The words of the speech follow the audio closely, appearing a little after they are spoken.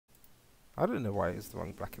I don't know why it's the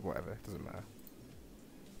wrong bracket, whatever, it doesn't matter.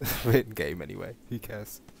 We're in game anyway, who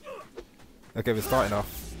cares? Okay, we're starting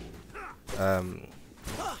off.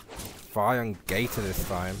 Fire on Gator this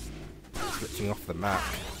time. Switching off the map.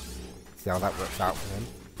 See how that works out for him.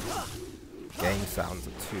 Game sounds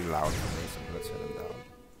are too loud for me, so I'm going to turn them down.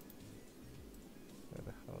 Where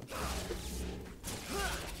the hell is that?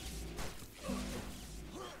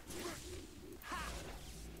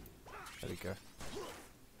 There we go.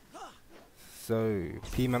 So,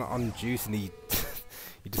 P-Man on juice and he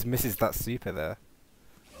he just misses that super there.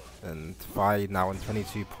 And Phi now on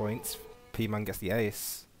 22 points. P-Man gets the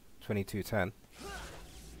ace. 22-10.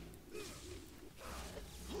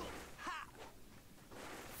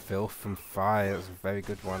 Filth from Phi, that was a very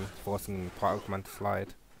good one, forcing Particleman to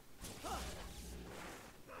slide.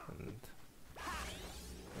 And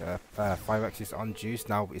Phyrexius on juice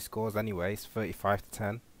now, but he scores anyway. It's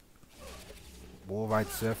 35-10. Wall ride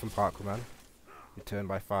surf from Particleman. Returned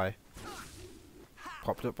by Phi.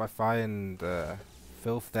 Popped up by Phi and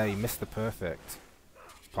Filth there, he missed the perfect.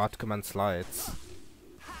 Particleman slides.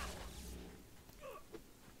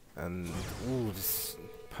 And ooh, this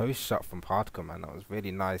post shot from Particleman, that was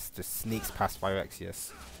really nice. Just sneaks past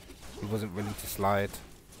Phyrexius. He wasn't willing to slide.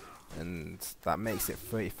 And that makes it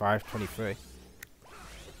 35-23.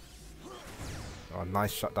 Oh,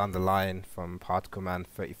 nice shot down the line from Particleman.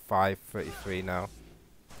 35-33 now.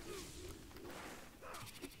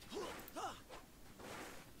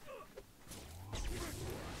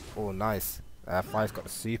 Oh, nice. Phi's got the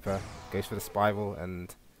super. Goes for the spiral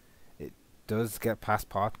and it does get past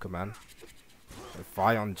Particleman.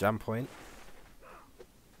 Phi on jam point.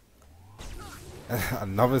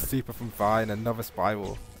 Another super from Phi and another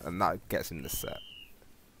spiral. And that gets him the set.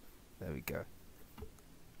 There we go.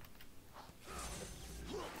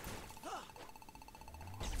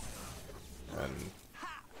 And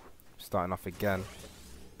starting off again.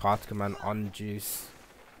 Particleman on juice.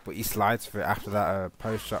 But he slides for it after that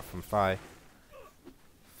post shot from Phi.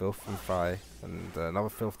 Filth from Phi. And another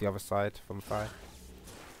filth the other side from Phi.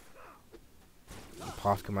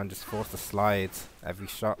 Particleman just forced to slide every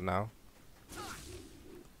shot now.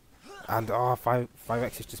 And oh,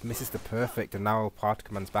 Phyrexius just misses the perfect, and now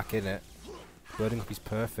Particleman's back in it. Building up his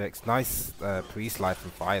perfects. Nice pre-slide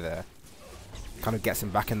from Phi there. Kind of gets him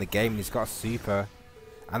back in the game, and he's got a super.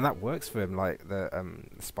 And that works for him, like the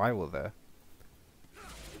spiral there.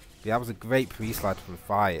 Yeah, that was a great pre-slide from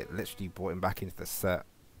Phi. It literally brought him back into the set.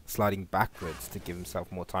 Sliding backwards to give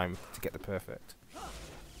himself more time to get the perfect.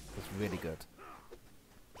 It's really good.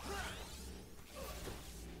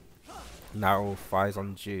 Now Phi's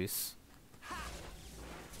on juice.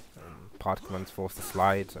 Particleman's forced to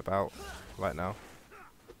slide about right now.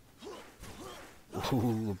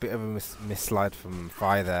 Ooh, a bit of a miss-slide from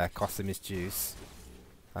Phi there, cost him his juice.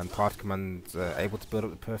 And Particleman's able to build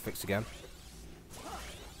up the perfects again.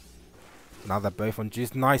 Now they're both on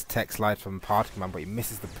juice. Nice tech slide from Particleman, but he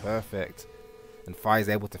misses the perfect. And Phi is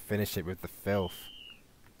able to finish it with the filth.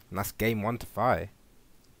 And that's game 1 to Phi.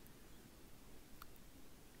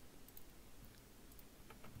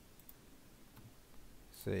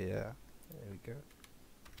 So yeah, there we go.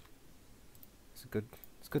 It's a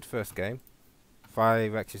good first game.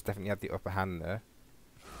 Phyrexius definitely had the upper hand there.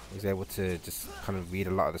 He was able to just kind of read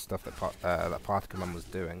a lot of the stuff that that Particleman was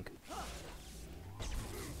doing.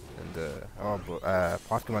 And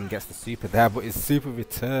Particleman gets the super there, but his super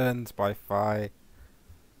returned by Phi,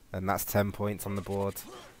 and that's 10 points on the board.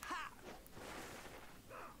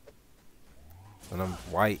 And a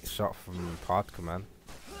white shot from Particleman.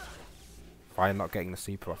 Phi not getting the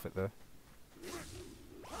super off it though.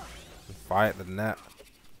 And Phi at the net,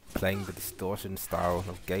 playing the distortion style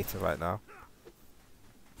of Gator right now.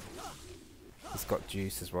 He's got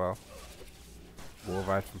juice as well. Wall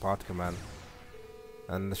ride from Particleman.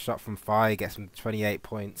 And the shot from Phi gets him 28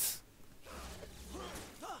 points.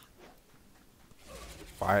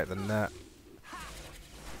 Phi at the net.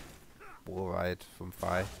 Wall ride from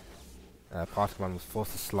Phi. Particleman was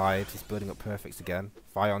forced to slide. He's building up perfects again.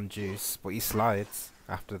 Phi on juice, but he slides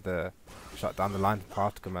after the shot down the line from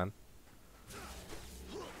Particleman.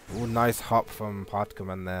 Ooh, nice hop from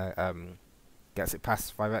Particleman there. Gets it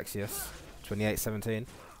past Phyrexius. 28-17.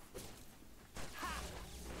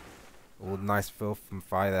 Ooh, nice filth from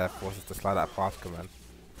Phi there. Forces to slide out Particleman.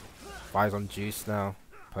 Phi's on juice now.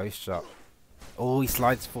 Post shot. Oh, he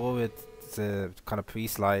slides forward to kind of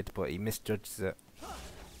pre-slide, but he misjudges it.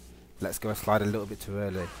 Let's go slide a little bit too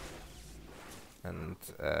early. And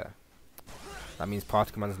that means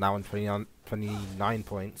Particleman's now on 29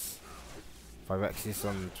 points. Phyrexius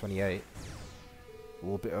on 28. A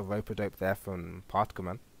little bit of rope-a-dope there from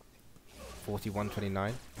Particleman.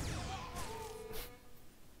 41-29.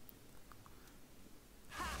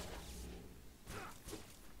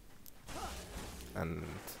 and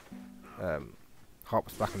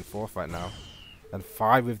hops back and forth right now. And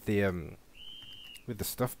Phy with the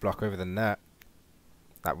stuff block over the net,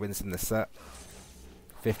 that wins in the set.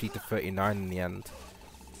 50-39 in the end.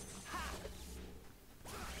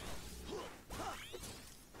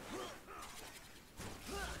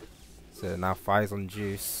 So now Phy's on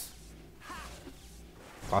juice.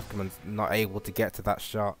 Particleman's not able to get to that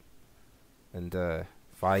shot, and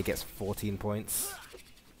Phy gets 14 points.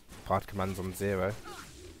 Particleman's on 0.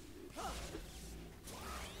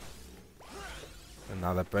 And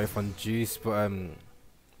now they're both on juice, but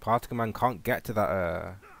Particleman can't get to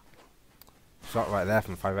that shot right there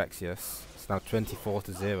from Phyrexius. It's now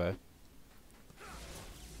 24-0.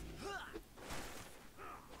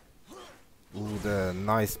 Ooh, the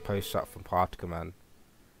nice post shot from Particleman.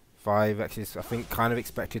 Phyrexius, I think, kind of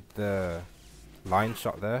expected the line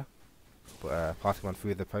shot there, but Particleman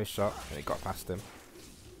threw the post shot and it got past him.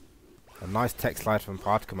 A nice tech slide from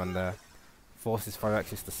Particleman there. Forces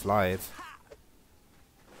Phyrexius to slide.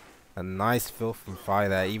 A nice fill from Phy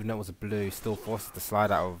there, even though it was a blue, still forces the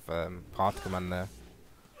slide out of Particleman there.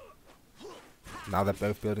 Now they're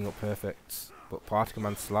both building up perfect, but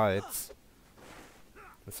Particleman slides,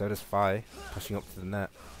 and so does Phy, pushing up to the net.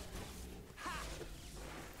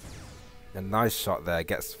 A nice shot there,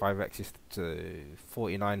 gets Phyrexius to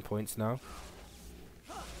 49 points now.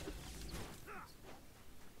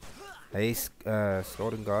 Hey,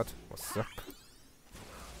 Sword God, what's up?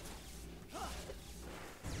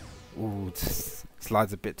 Ooh,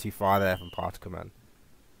 slides a bit too far there from Particleman,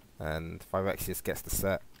 and Phyrexius gets the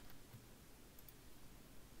set.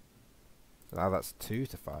 So now that's 2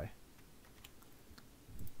 to Phy.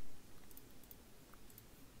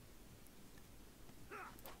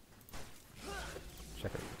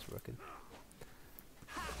 Check if it's working.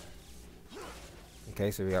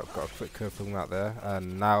 Okay, so we have got a quick curve from out there,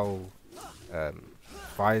 and now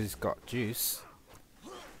Phy's got juice.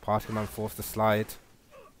 Particleman forced to slide.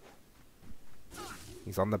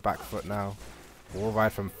 He's on the back foot now. Wall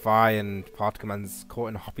ride from Phy, and Particleman's caught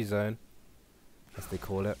in a hoppy zone, as they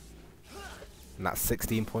call it. And that's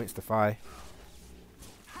 16 points to Phy.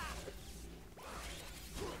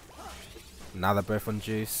 Now they're both on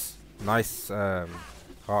juice. Nice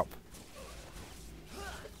hop.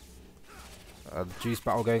 The juice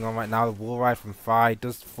battle going on right now. The wall ride from Phy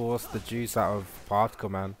does force the juice out of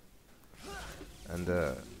Particleman. And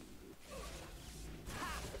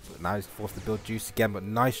now he's forced to build juice again, but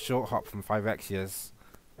nice short hop from Phyrexius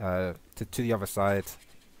to the other side.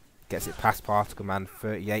 Gets it past Particleman,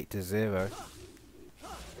 38-0.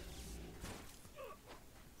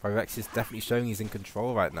 Phyrexius definitely showing he's in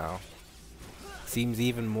control right now. Seems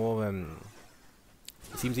even more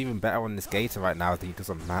seems even better on this Gator right now than he does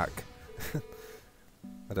on Mac.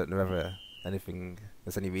 I don't know whether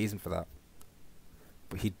there's any reason for that.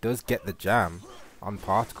 But he does get the jam on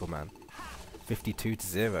Particleman.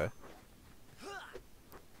 52-0.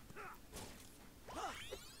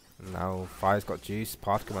 Now Phy's got juice,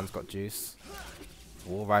 Particleman's got juice.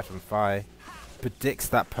 Wall ride from Phy. Predicts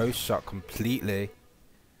that post shot completely.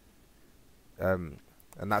 And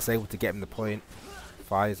that's able to get him the point.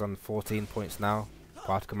 Phy's on 14 points now.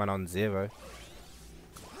 Particleman on 0.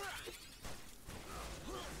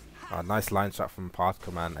 Nice line shot from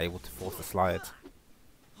Particleman, able to force the slide.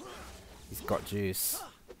 He's got juice.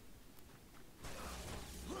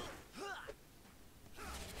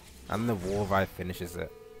 And the wall ride finishes it.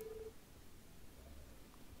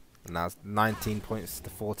 And now it's 19 points to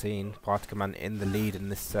 14. Particleman in the lead in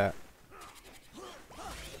this set.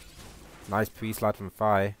 Nice pre-slide from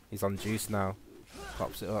Phy. He's on juice now.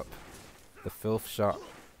 Pops it up. The filth shot.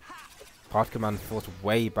 Particleman forced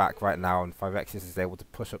way back right now, and Phyrexius is able to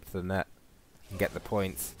push up to the net and get the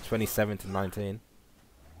points. 27-19.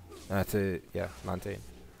 19.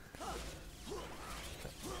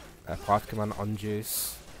 Particleman on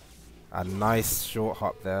juice. A nice short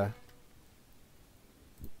hop there.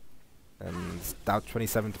 And it's down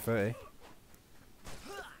 27-30.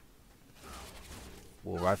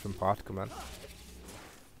 Wall ride from Particleman.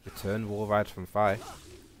 Return wall ride from Phy.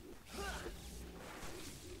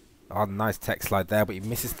 Oh, nice tech slide there, but he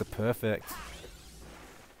misses the perfect.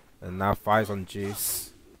 And now Phy's on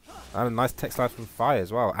juice. And a nice tech slide from Phy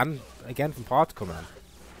as well. And again from Particleman.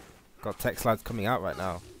 Got tech slides coming out right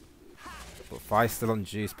now. But Phy's still on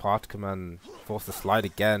juice. Particleman forced to slide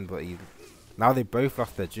again, but now they both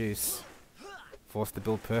lost their juice. Forced to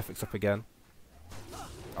build perfects up again.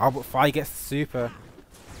 Oh, but Phy gets the super.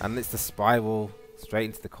 And it's the spiral straight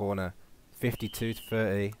into the corner.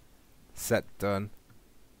 52-30. Set done.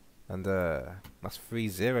 And that's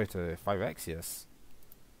 3-0 to Phyrexius.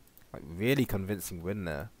 Like, really convincing win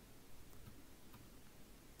there.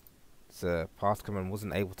 So Particleman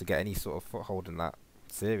wasn't able to get any sort of foothold in that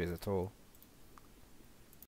series at all.